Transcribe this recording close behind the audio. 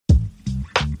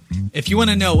If you want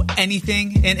to know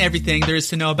anything and everything there is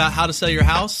to know about how to sell your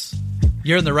house,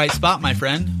 you're in the right spot, my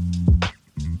friend.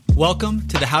 Welcome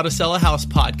to the How to Sell a House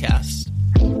podcast.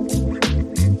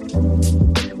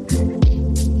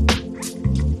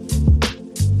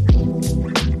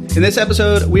 In this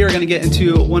episode, we are going to get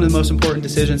into one of the most important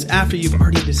decisions after you've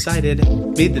already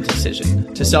made the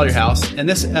decision to sell your house. In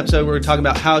this episode, we're talking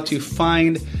about how to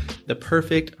find the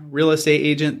perfect real estate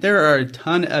agent. There are a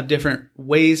ton of different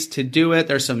ways to do it.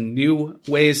 There's some new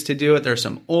ways to do it. There's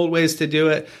some old ways to do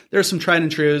it. There's some tried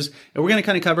and trues, and we're going to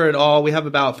kind of cover it all. We have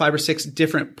about 5 or 6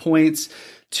 different points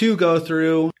to go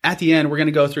through. At the end, we're going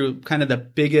to go through kind of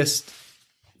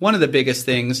one of the biggest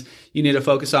things you need to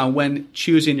focus on when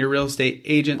choosing your real estate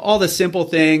agent. All the simple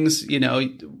things,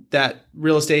 that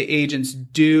real estate agents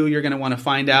do, you're going to want to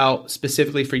find out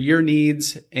specifically for your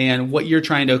needs and what you're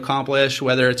trying to accomplish,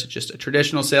 whether it's just a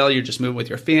traditional sale, you're just moving with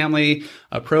your family,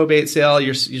 a probate sale,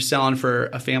 you're selling for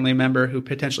a family member who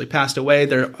potentially passed away.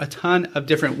 There are a ton of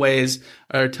different ways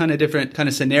or a ton of different kind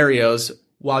of scenarios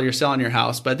while you're selling your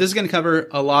house. But this is going to cover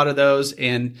a lot of those,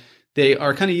 and they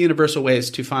are kind of universal ways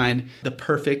to find the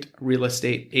perfect real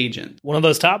estate agent. One of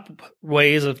those top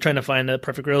ways of trying to find a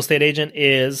perfect real estate agent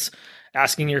is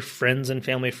asking your friends and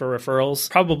family for referrals.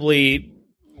 Probably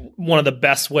one of the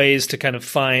best ways to kind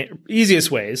of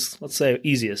easiest ways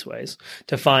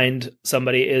to find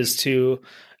somebody is to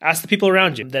ask the people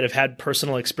around you that have had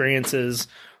personal experiences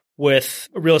with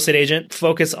a real estate agent.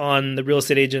 Focus on the real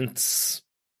estate agents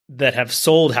that have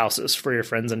sold houses for your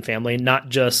friends and family, not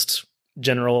just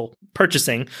general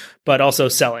purchasing, but also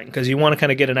selling, because you want to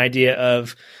kind of get an idea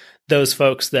of those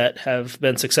folks that have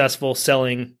been successful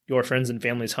selling your friends and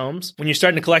family's homes. When you're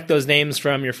starting to collect those names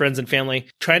from your friends and family,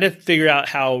 try to figure out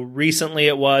how recently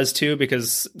it was too,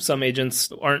 because some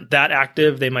agents aren't that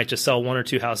active. They might just sell 1 or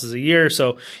 2 houses a year.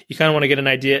 So you kind of want to get an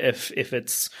idea if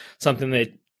it's something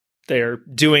that they're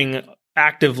doing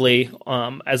actively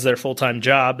as their full-time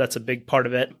job. That's a big part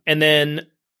of it. And then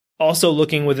also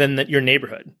looking within your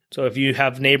neighborhood. So if you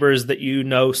have neighbors that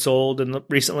sold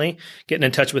recently, getting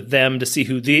in touch with them to see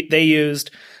who they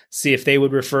used, see if they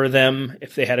would refer them,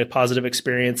 if they had a positive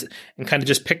experience, and kind of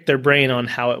just pick their brain on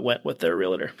how it went with their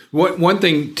realtor. One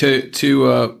thing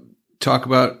to talk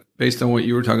about based on what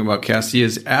you were talking about, Cassie,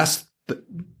 is ask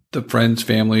the friends,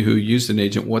 family who used an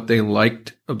agent what they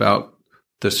liked about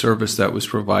the service that was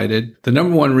provided. The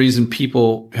number one reason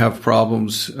people have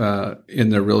problems in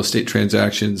their real estate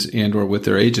transactions and or with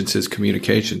their agents is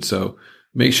communication. So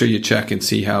make sure you check and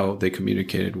see how they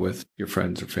communicated with your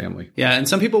friends or family. Yeah, and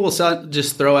some people will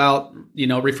just throw out,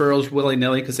 referrals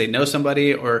willy-nilly because they know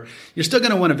somebody, or you're still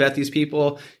going to want to vet these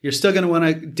people. You're still going to want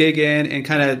to dig in and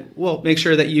kind of, make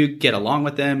sure that you get along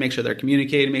with them, make sure they're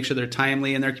communicating, make sure they're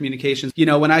timely in their communications.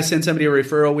 When I send somebody a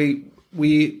referral,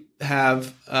 we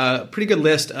have a pretty good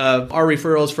list of our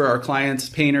referrals for our clients,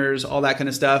 painters, all that kind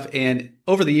of stuff. And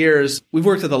over the years, we've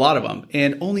worked with a lot of them,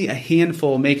 and only a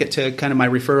handful make it to kind of my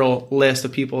referral list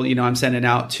of people, I'm sending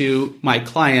out to my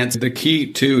clients. The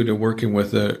key too to working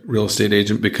with a real estate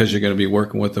agent, because you're going to be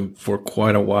working with them for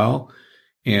quite a while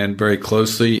and very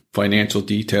closely, financial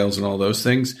details and all those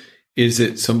things, is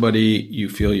it somebody you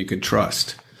feel you can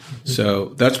trust?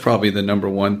 So that's probably the number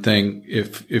one thing.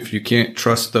 If you can't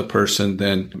trust the person,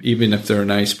 then even if they're a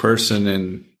nice person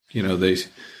and, they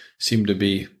seem to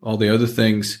be all the other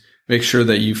things, make sure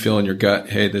that you feel in your gut,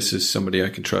 hey, this is somebody I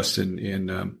can trust,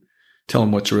 and tell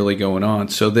them what's really going on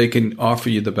so they can offer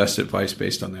you the best advice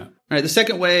based on that. All right. The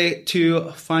second way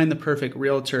to find the perfect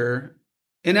realtor,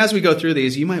 and as we go through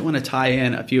these, you might want to tie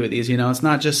in a few of these. It's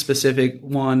not just specific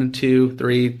 1, 2,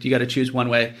 3. You got to choose one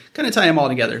way. Kind of tie them all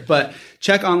together. But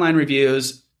check online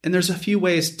reviews, and there's a few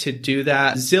ways to do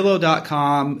that.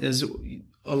 Zillow.com is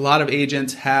a lot of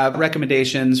agents have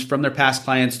recommendations from their past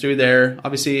clients through there.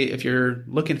 Obviously, if you're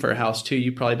looking for a house too,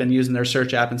 you've probably been using their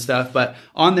search app and stuff. But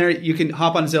on there, you can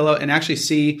hop on Zillow and actually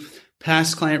see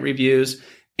past client reviews.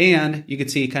 And you can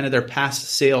see kind of their past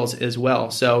sales as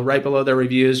well. So right below their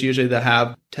reviews, usually they'll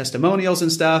have testimonials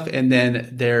and stuff, and then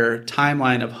their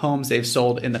timeline of homes they've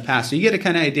sold in the past. So you get a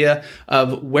kind of idea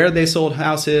of where they sold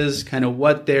houses, kind of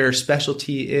what their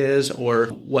specialty is, or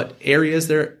what areas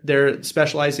they're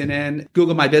specializing in.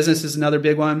 Google My Business is another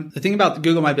big one. The thing about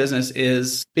Google My Business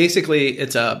is basically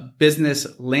it's a business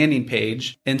landing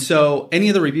page. And so any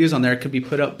of the reviews on there could be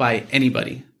put up by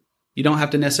anybody. You don't have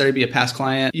to necessarily be a past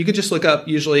client. You could just look up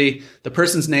usually the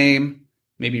person's name,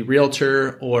 maybe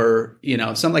realtor or,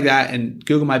 something like that. And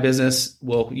Google My Business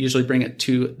will usually bring it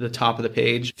to the top of the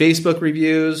page. Facebook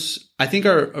reviews, I think,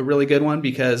 are a really good one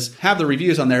because have the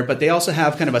reviews on there, but they also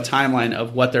have kind of a timeline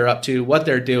of what they're up to, what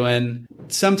they're doing.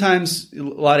 sometimes a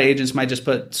lot of agents might just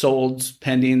put solds,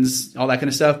 pendings, all that kind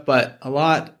of stuff, but a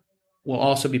lot will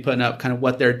also be putting up kind of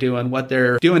what they're doing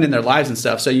in their lives and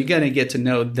stuff. So you're going to get to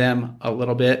know them a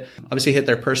little bit. Obviously hit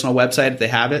their personal website if they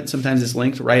have it. Sometimes it's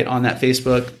linked right on that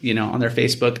Facebook, on their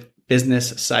Facebook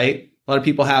business site. A lot of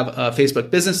people have a Facebook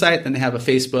business site, then they have a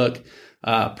Facebook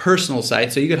personal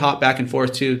site. So you could hop back and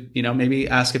forth to, maybe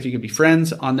ask if you could be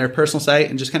friends on their personal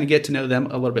site and just kind of get to know them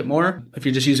a little bit more. If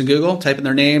you're just using Google, type in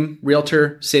their name,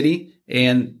 realtor, city,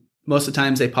 and most of the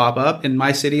times they pop up. In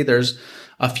my city, there's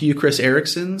a few Chris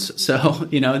Ericksons. So,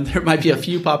 there might be a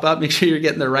few pop up. Make sure you're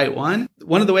getting the right one.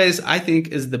 One of the ways I think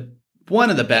is one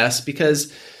of the best,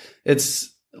 because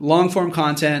it's long form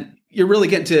content. You're really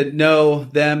getting to know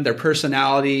them, their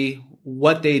personality,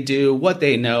 what they do, what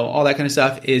they know, all that kind of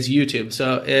stuff is YouTube.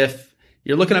 So if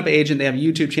you're looking up an agent, they have a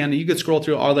YouTube channel, you could scroll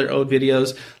through all their old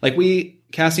videos. Like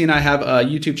Cassie and I have a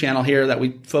YouTube channel here that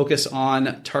we focus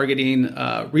on targeting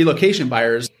relocation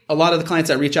buyers. A lot of the clients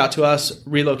that reach out to us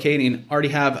relocating already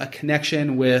have a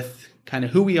connection with kind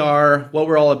of who we are, what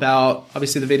we're all about.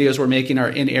 Obviously, the videos we're making are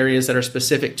in areas that are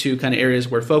specific to kind of areas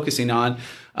we're focusing on.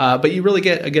 But you really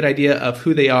get a good idea of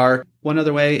who they are. One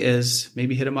other way is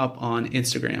maybe hit them up on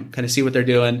Instagram, kind of see what they're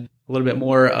doing, a little bit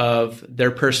more of their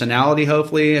personality,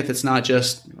 hopefully. If it's not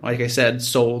just, like I said,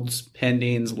 solds,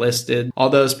 pendings, listed, all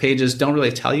those pages don't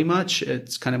really tell you much.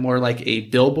 It's kind of more like a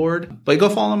billboard. But go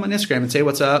follow them on Instagram and say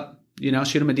what's up,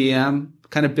 shoot them a DM,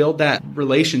 kind of build that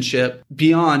relationship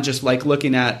beyond just like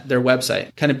looking at their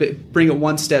website, kind of bring it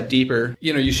one step deeper.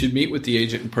 You should meet with the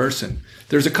agent in person.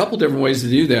 There's a couple different ways to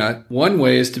do that. One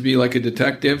way is to be like a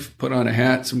detective, put on a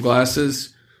hat, some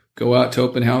glasses, go out to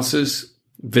open houses,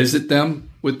 visit them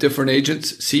with different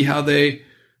agents, see how they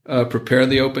prepare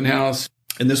the open house.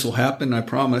 And this will happen, I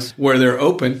promise, where they're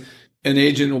open. An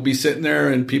agent will be sitting there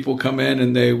and people come in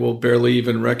and they will barely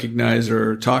even recognize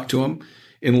or talk to them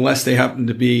unless they happen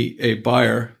to be a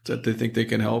buyer that they think they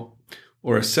can help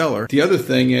or a seller. The other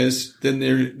thing is then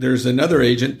there's another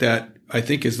agent that I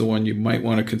think is the one you might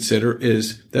want to consider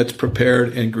is that's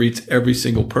prepared and greets every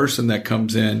single person that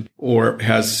comes in or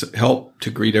has help to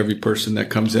greet every person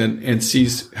that comes in and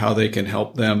sees how they can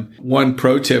help them. One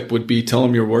pro tip would be tell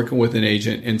them you're working with an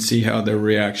agent and see how their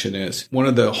reaction is. One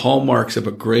of the hallmarks of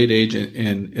a great agent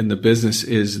in the business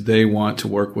is they want to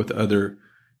work with other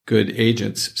good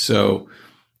agents. So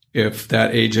if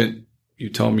that agent, you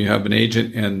tell them you have an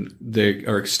agent and they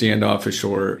are standoffish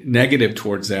or negative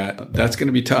towards that, that's going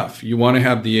to be tough. You want to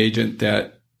have the agent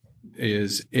that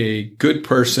is a good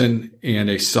person and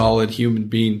a solid human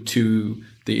being to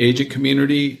the agent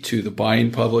community, to the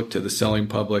buying public, to the selling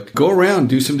public. Go around,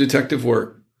 do some detective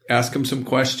work, ask them some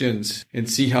questions and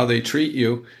see how they treat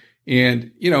you.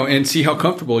 And, and see how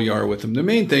comfortable you are with them. The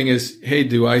main thing is, hey,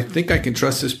 do I think I can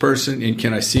trust this person? And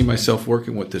can I see myself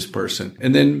working with this person?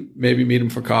 And then maybe meet them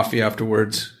for coffee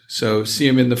afterwards. So see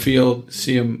them in the field,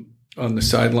 see them on the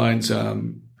sidelines,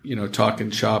 talk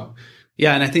and shop.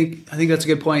 Yeah. And I think that's a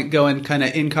good point, going kind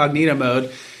of incognito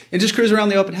mode and just cruise around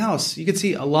the open house. You can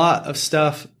see a lot of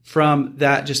stuff from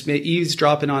that, just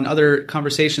eavesdropping on other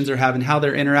conversations they're having, how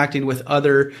they're interacting with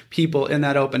other people in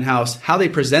that open house. How they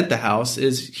present the house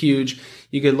is huge.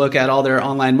 You could look at all their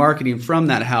online marketing from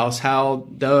that house, how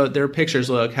their pictures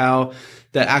look, how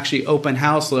the actually open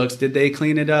house looks. Did they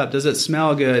clean it up? Does it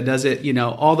smell good? Does it,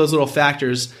 all those little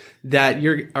factors that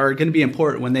are going to be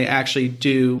important when they actually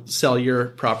do sell your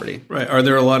property. Right. Are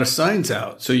there a lot of signs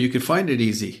out so you could find it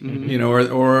easy,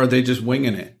 or are they just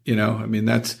winging it?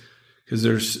 That's because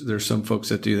there's some folks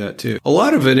that do that too. A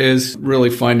lot of it is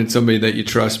really finding somebody that you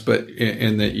trust,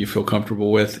 and that you feel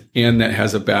comfortable with, and that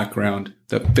has a background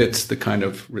that fits the kind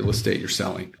of real estate you're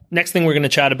selling. Next thing we're going to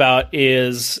chat about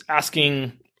is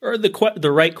asking or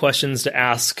the right questions to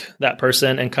ask that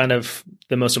person, and kind of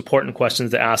the most important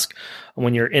questions to ask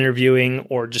when you're interviewing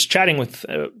or just chatting with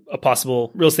a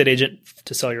possible real estate agent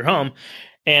to sell your home.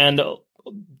 And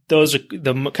those are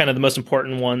the kind of the most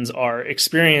important ones are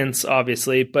experience,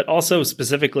 obviously, but also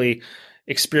specifically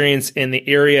experience in the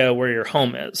area where your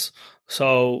home is.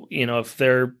 So, if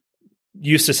they're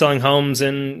used to selling homes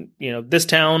in, this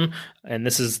town, and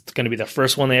this is going to be the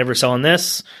first one they ever sell in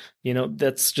this,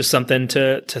 that's just something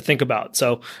to think about.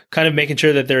 So kind of making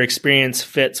sure that their experience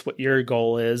fits what your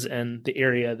goal is and the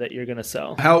area that you're going to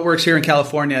sell. How it works here in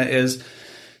California is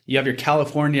you have your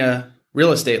California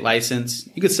real estate license.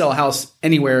 You could sell a house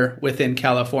anywhere within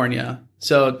California.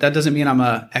 So that doesn't mean I'm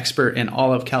an expert in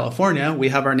all of California. We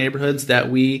have our neighborhoods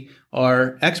that we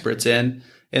are experts in.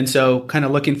 And so kind of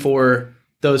looking for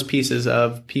those pieces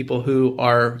of people who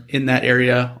are in that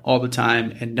area all the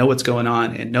time and know what's going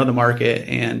on and know the market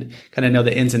and kind of know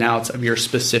the ins and outs of your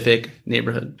specific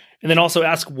neighborhood. And then also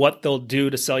ask what they'll do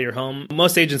to sell your home.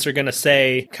 Most agents are going to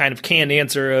say kind of canned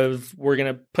answer of, we're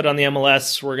going to put it on the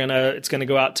MLS. It's going to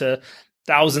go out to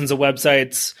thousands of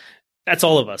websites. That's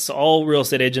all of us. All real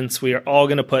estate agents, we are all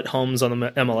going to put homes on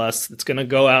the MLS. It's going to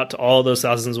go out to all those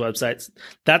thousands of websites.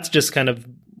 That's just kind of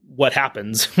what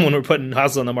happens when we're putting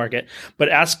houses on the market. But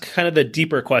ask kind of the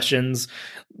deeper questions.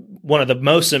 One of the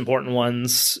most important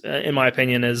ones, in my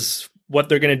opinion, is what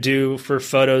they're going to do for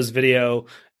photos, video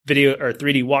or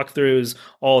 3D walkthroughs,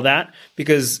 all that.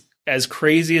 Because as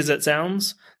crazy as it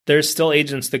sounds, there's still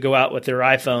agents that go out with their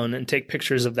iPhone and take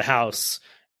pictures of the house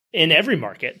in every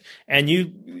market. And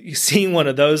you seeing one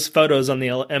of those photos on the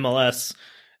MLS,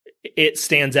 it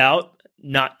stands out,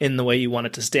 not in the way you want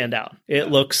it to stand out. It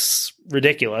looks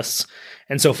ridiculous.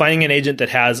 And so finding an agent that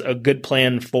has a good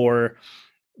plan for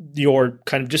your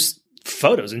kind of just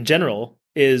photos in general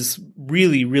is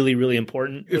really, really, really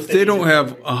important. If they don't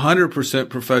have 100%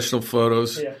 professional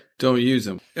photos, don't use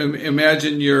them.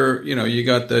 Imagine you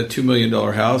got the $2 million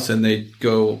house and they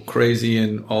go crazy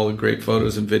in all the great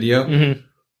photos and video. Mm-hmm.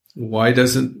 Why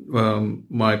doesn't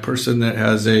my person that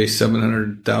has a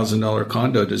 $700,000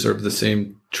 condo deserve the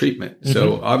same treatment? Mm-hmm.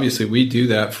 So obviously we do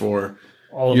that for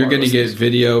all. You're going to get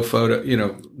video, photo,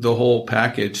 the whole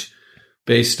package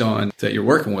based on that you're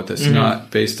working with us, mm-hmm. not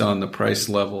based on the price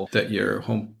level that your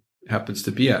home happens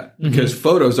to be at. Mm-hmm. Because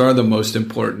photos are the most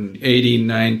important.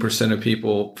 89% of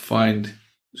people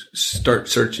start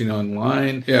searching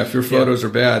online. Yeah, if your photos are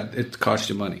bad, it costs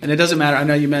you money. And it doesn't matter. I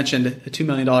know you mentioned a $2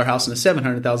 million house and a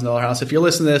 $700,000 house. If you're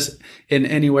listening to this in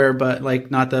anywhere but like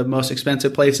not the most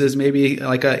expensive places, maybe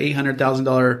like a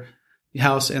 $800,000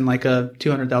 house and like a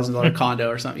 $200,000 condo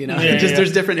or something,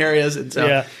 there's different areas. And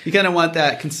so you kind of want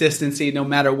that consistency no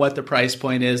matter what the price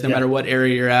point is, no matter what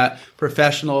area you're at.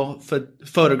 Professional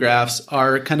photographs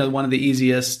are kind of one of the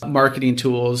easiest marketing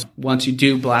tools. Once you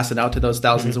do blast it out to those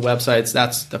thousands of websites,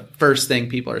 that's the first thing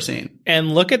people are seeing.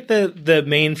 And look at the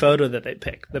main photo that they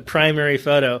pick, the primary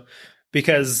photo,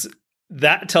 because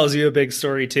that tells you a big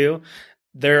story too.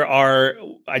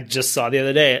 I just saw the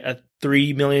other day, a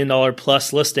 $3 million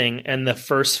plus listing, and the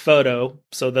first photo,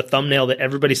 so the thumbnail that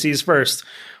everybody sees first,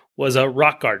 was a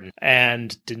rock garden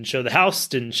and didn't show the house,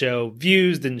 didn't show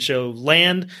views, didn't show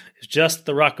land. It's just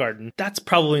the rock garden. That's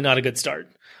probably not a good start.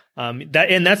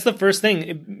 That's the first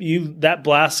thing. That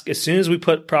blast, as soon as we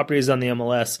put properties on the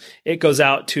MLS, it goes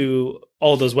out to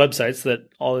all those websites that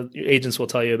all agents will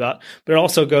tell you about, but it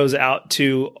also goes out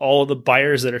to all the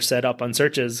buyers that are set up on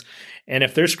searches. And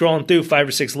if they're scrolling through 5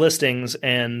 or 6 listings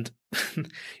and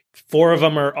 4 of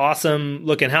them are awesome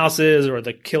looking houses or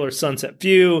the killer sunset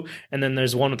view, and then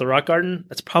there's one with the rock garden,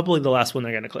 that's probably the last one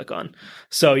they're going to click on.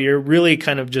 So you're really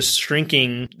kind of just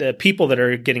shrinking the people that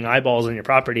are getting eyeballs on your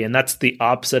property. And that's the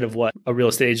opposite of what a real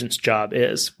estate agent's job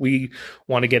is. We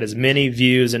want to get as many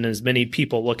views and as many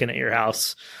people looking at your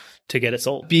house to get it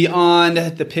sold. Beyond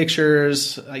the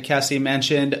pictures, like Cassie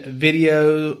mentioned,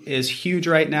 video is huge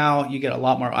right now. You get a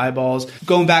lot more eyeballs.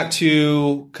 Going back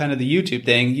to kind of the YouTube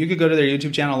thing, you could go to their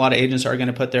YouTube channel. A lot of agents are going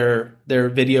to put their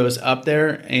videos up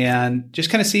there and just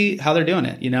kind of see how they're doing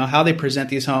it. How they present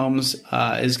these homes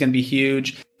is going to be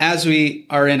huge. As we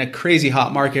are in a crazy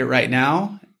hot market right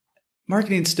now,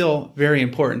 marketing is still very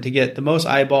important to get the most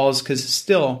eyeballs, because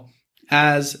still,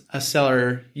 as a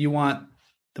seller, you want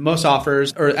the most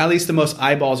offers, or at least the most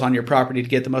eyeballs on your property to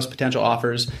get the most potential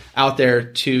offers out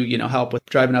there to, help with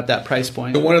driving up that price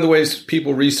point. One of the ways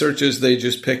people research is they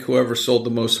just pick whoever sold the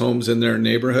most homes in their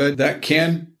neighborhood. That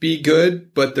can be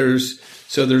good, but there's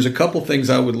a couple things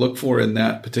I would look for in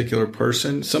that particular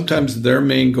person. Sometimes their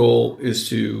main goal is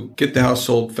to get the house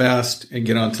sold fast and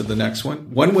get on to the next one.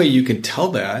 One way you can tell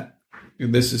that,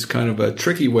 and this is kind of a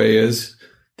tricky way, is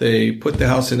they put the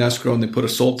house in escrow and they put a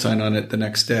sold sign on it the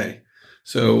next day.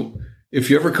 So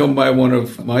if you ever come by one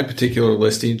of my particular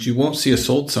listings, you won't see a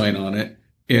sold sign on it.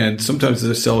 And sometimes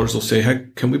the sellers will say, "Hey,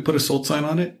 can we put a sold sign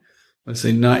on it?" I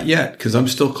say, "Not yet, because I'm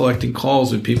still collecting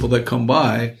calls and people that come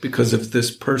by, because if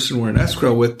this person we're in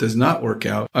escrow with does not work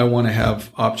out, I want to have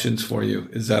options for you.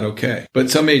 Is that okay?" But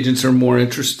some agents are more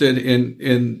interested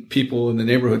in people in the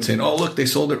neighborhood saying, "Oh, look, they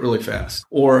sold it really fast."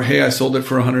 Or, "Hey, I sold it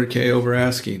for $100K over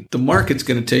asking." The market's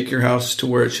going to take your house to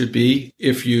where it should be.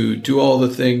 If you do all the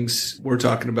things we're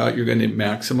talking about, you're going to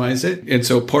maximize it. And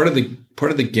so part of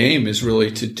the game is really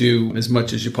to do as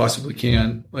much as you possibly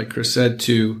can, like Chris said,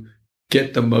 to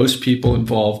get the most people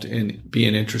involved in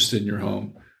being interested in your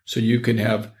home, so you can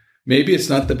have maybe it's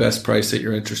not the best price that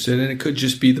you're interested in. It could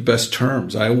just be the best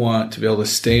terms. I want to be able to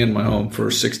stay in my home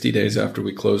for 60 days after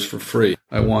we close for free.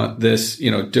 I want this,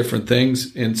 different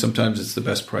things. And sometimes it's the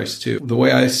best price too. The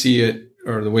way I see it,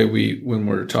 or the way when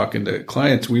we're talking to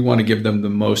clients, we want to give them the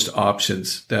most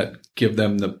options that give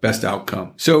them the best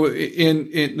outcome. So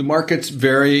in the markets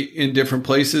vary in different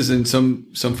places, and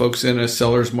some folks in a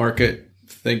seller's market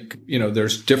think,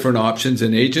 there's different options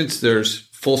in agents. There's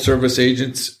full service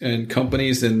agents and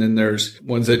companies, and then there's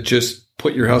ones that just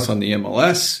put your house on the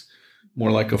MLS,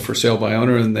 more like a for sale by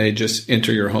owner, and they just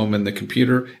enter your home in the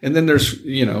computer. And then there's,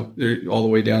 they're all the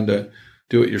way down to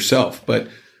do it yourself. But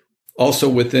also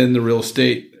within the real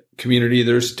estate community,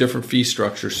 there's different fee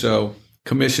structures. So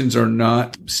commissions are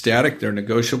not static, they're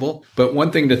negotiable. But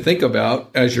one thing to think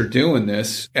about as you're doing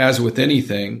this, as with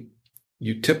anything,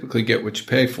 you typically get what you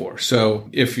pay for. So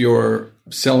if you're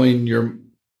selling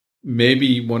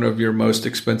maybe one of your most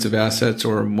expensive assets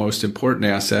or most important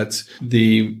assets,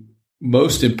 the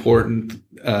most important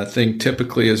thing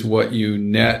typically is what you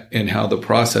net and how the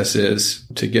process is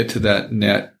to get to that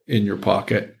net in your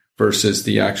pocket versus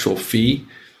the actual fee.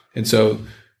 And so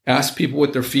ask people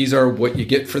what their fees are, what you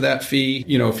get for that fee.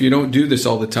 If you don't do this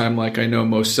all the time, like I know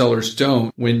most sellers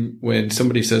don't, when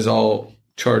somebody says I'll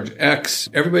charge X,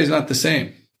 everybody's not the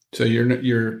same. So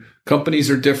your companies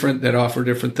are different that offer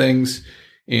different things,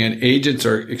 and agents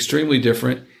are extremely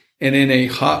different. And in a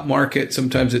hot market,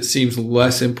 sometimes it seems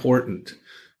less important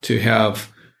to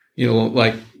have,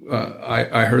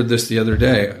 I heard this the other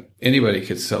day. Anybody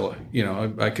could sell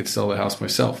it. I could sell the house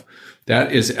myself.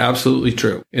 That is absolutely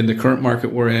true. In the current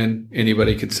market we're in,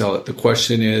 anybody could sell it. The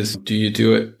question is, do you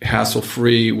do it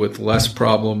hassle-free with less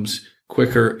problems,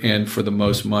 quicker, and for the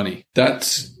most money?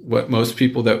 That's what most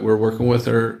people that we're working with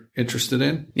are interested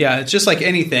in. Yeah, it's just like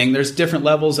anything. There's different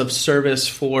levels of service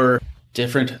for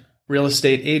different real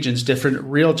estate agents, different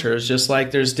realtors, just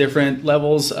like there's different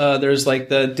levels. There's like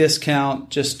the discount,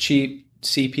 just cheap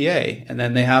CPA, and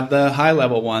then they have the high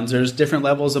level ones. There's different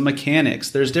levels of mechanics.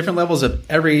 There's different levels of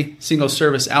every single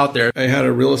service out there. I had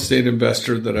a real estate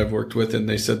investor that I've worked with, and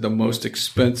they said the most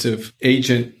expensive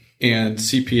agent and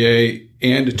CPA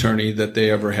and attorney that they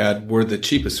ever had were the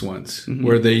cheapest ones. Mm-hmm.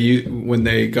 Where when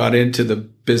they got into the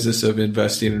business of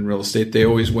investing in real estate, they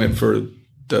always went for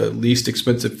the least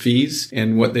expensive fees.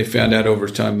 And what they found out over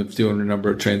time of doing a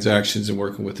number of transactions and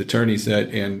working with attorneys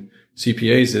and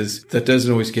CPAs is that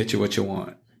doesn't always get you what you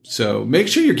want. So make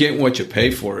sure you're getting what you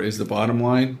pay for is the bottom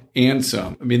line, and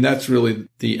some. I mean, that's really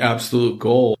the absolute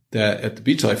goal that at the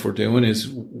Beach Life we're doing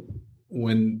is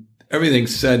when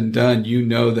everything's said and done,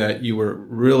 that you were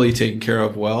really taken care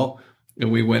of well,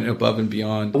 and we went above and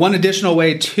beyond. One additional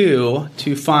way to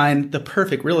find the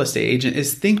perfect real estate agent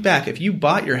is think back. If you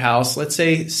bought your house, let's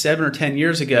say 7 or 10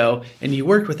 years ago, and you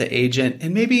worked with an agent,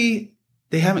 and maybe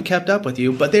they haven't kept up with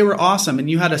you, but they were awesome and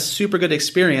you had a super good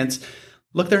experience,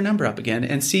 look their number up again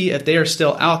and see if they are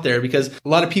still out there, because a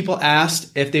lot of people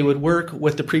asked if they would work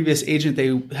with the previous agent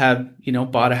they have,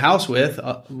 bought a house with.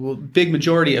 A big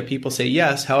majority of people say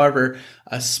yes. However,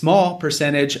 a small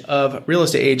percentage of real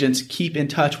estate agents keep in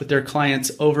touch with their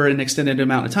clients over an extended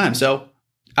amount of time. So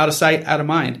out of sight, out of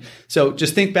mind. So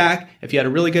just think back. If you had a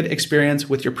really good experience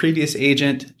with your previous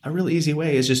agent, a really easy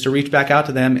way is just to reach back out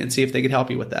to them and see if they could help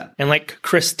you with that. And like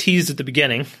Chris teased at the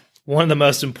beginning, one of the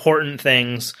most important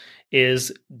things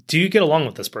is, do you get along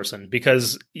with this person?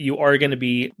 Because you are going to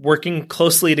be working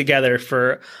closely together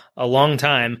for a long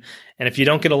time. And if you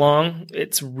don't get along,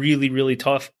 it's really, really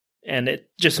tough. And it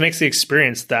just makes the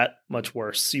experience that much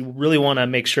worse. You really want to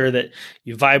make sure that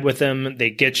you vibe with them,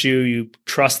 they get you, you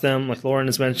trust them, like Lauren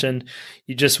has mentioned.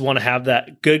 You just want to have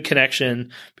that good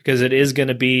connection, because it is going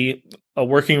to be a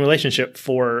working relationship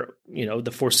for,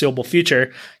 the foreseeable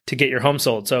future to get your home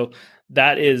sold. So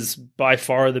that is by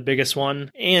far the biggest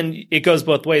one. And it goes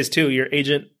both ways too. Your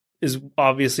agent is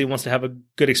obviously wants to have a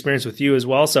good experience with you as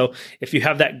well. So if you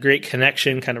have that great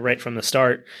connection kind of right from the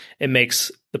start, it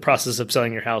makes the process of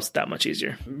selling your house that much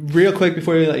easier. Real quick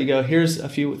before we let you go, here's a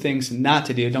few things not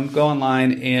to do. Don't go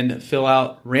online and fill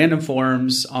out random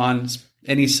forms on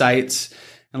any sites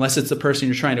unless it's the person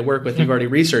you're trying to work with. You've already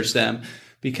researched them,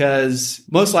 because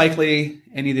most likely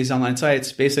any of these online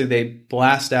sites, basically they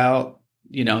blast out,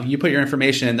 you put your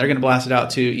information in, they're going to blast it out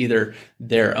to either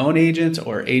their own agents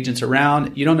or agents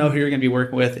around. You don't know who you're going to be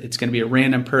working with. It's going to be a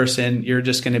random person. You're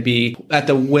just going to be at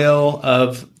the will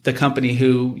of the company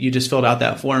who you just filled out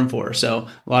that form for. So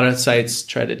a lot of sites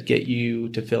try to get you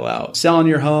to fill out selling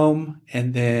your home,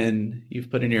 and then you've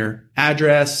put in your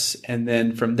address, and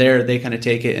then from there they kind of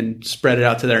take it and spread it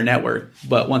out to their network.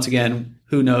 But once again,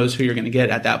 who knows who you're going to get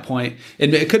at that point?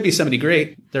 It could be somebody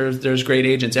great. There's great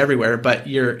agents everywhere, but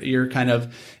you're kind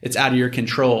of, it's out of your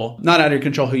control. Not out of your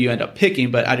control who you end up picking,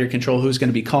 but out of your control who's going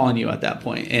to be calling you at that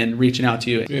point and reaching out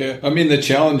to you. Yeah, I mean, the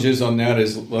challenges on that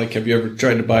is, like, have you ever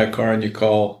tried to buy a car and you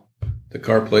call the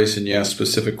car place and you ask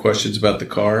specific questions about the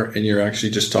car, and you're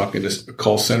actually just talking to a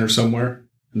call center somewhere,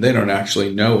 and they don't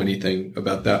actually know anything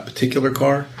about that particular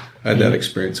car? I had that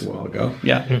experience a while ago.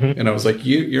 Yeah. And I was like,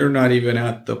 you're not even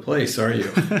at the place, are you?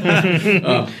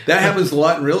 That happens a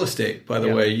lot in real estate, by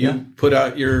the way. You put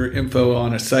out your info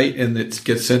on a site and it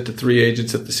gets sent to 3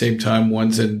 agents at the same time.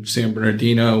 One's in San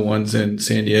Bernardino, one's in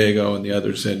San Diego, and the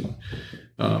other's in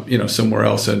somewhere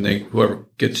else. And whoever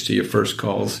gets to you first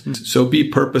calls. So be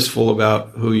purposeful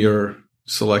about who you're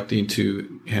selecting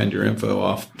to hand your info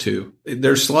off to.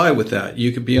 They're sly with that.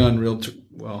 You could be on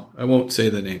well, I won't say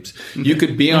the names. You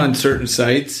could be on certain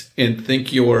sites and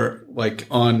think you're like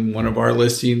on one of our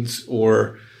listings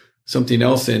or something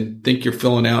else, and think you're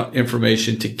filling out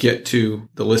information to get to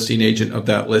the listing agent of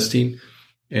that listing.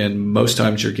 And most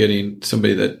times you're getting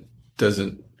somebody that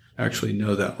doesn't actually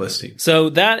know that listing.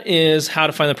 So that is how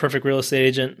to find the perfect real estate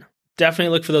agent.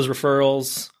 Definitely look for those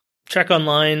referrals. Check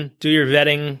online, do your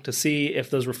vetting to see if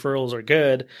those referrals are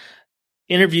good.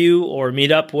 Interview or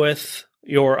meet up with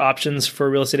your options for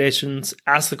real estate agents.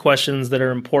 Ask the questions that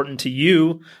are important to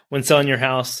you when selling your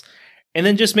house. And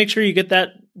then just make sure you get that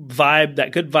vibe,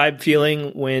 that good vibe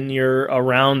feeling when you're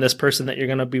around this person that you're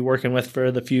going to be working with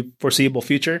for the foreseeable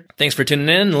future. Thanks for tuning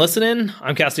in and listening.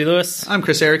 I'm Cassidy Lewis. I'm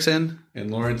Chris Erickson.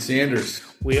 And Lauren Sanders.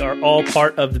 We are all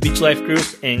part of the Beach Life Group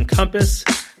and Compass.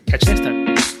 Catch you next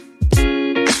time.